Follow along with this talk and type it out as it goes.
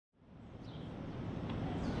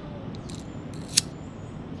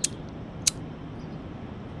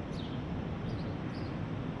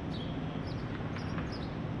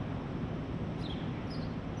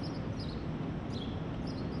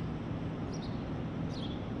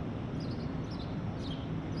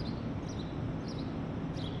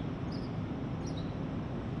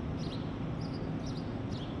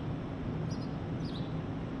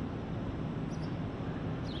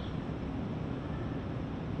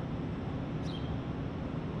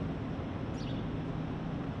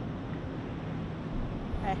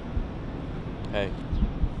Hey,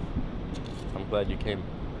 I'm glad you came.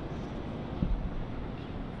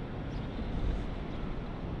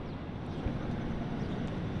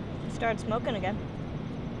 Started smoking again.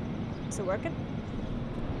 Is it working?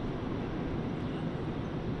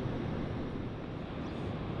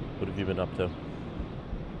 What have you been up to?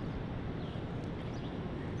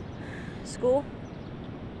 School.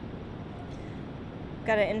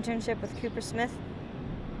 Got an internship with Cooper Smith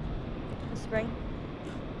this spring.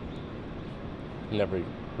 Never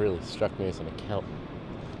really struck me as an accountant.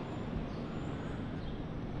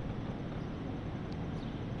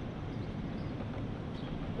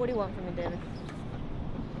 What do you want from me, David?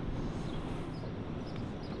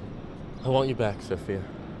 I want you back, Sophia.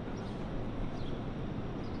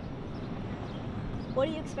 What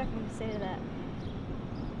do you expect me to say to that?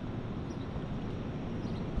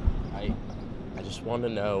 I just want to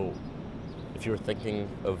know if you were thinking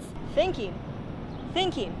of... Thinking.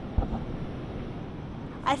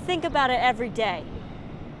 I think about it every day.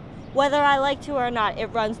 Whether I like to or not, it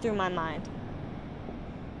runs through my mind.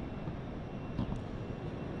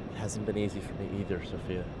 It hasn't been easy for me either,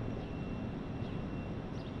 Sophia.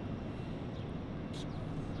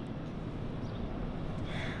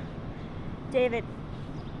 David,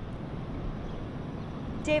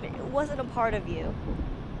 it wasn't a part of you.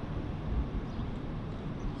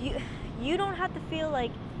 You don't have to feel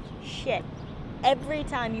like shit every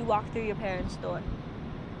time you walk through your parents' door.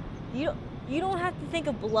 You don't have to think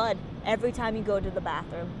of blood every time you go to the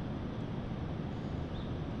bathroom.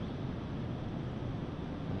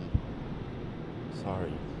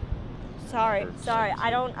 Sorry. I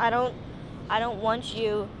don't want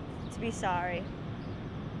you to be sorry.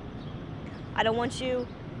 I don't want you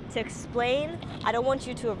to explain. I don't want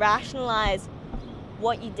you to rationalize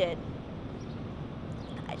what you did.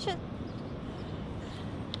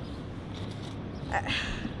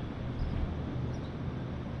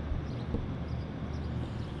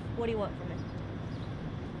 What do you want from me?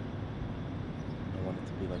 I want it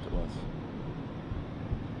to be like it was.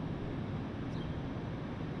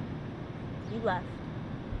 You left.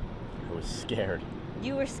 I was scared.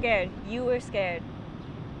 You were scared.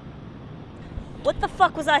 What the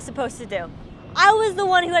fuck was I supposed to do? I was the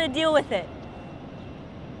one who had to deal with it.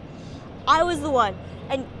 I was the one.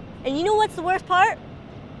 And you know what's the worst part?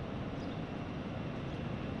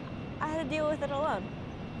 I had to deal with it alone.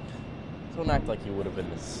 Don't act like you would have been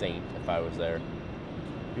the saint if I was there.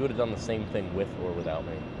 You would have done the same thing with or without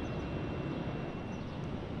me.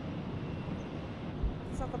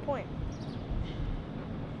 That's not the point.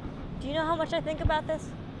 Do you know how much I think about this?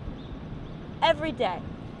 Every day.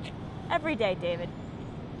 Every day, David.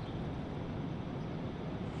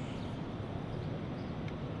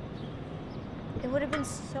 It would have been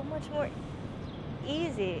so much more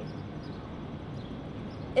easy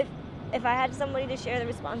if I had somebody to share the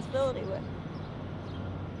responsibility with.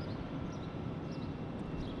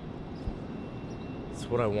 It's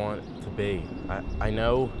what I want it to be. I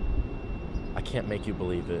know I can't make you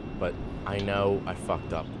believe it, but I know I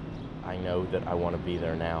fucked up. I know that I want to be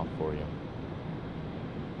there now for you.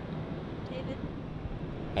 David?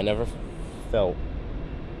 I never felt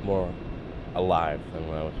more alive than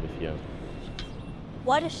when I was with you.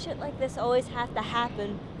 Why does shit like this always have to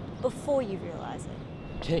happen before you realize it?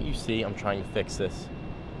 Can't you see I'm trying to fix this?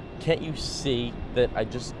 Can't you see that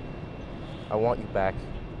I want you back?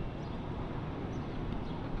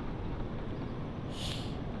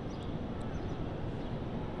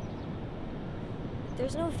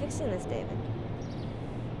 There's no fixing this, David.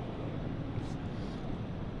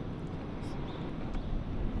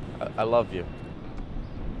 I love you.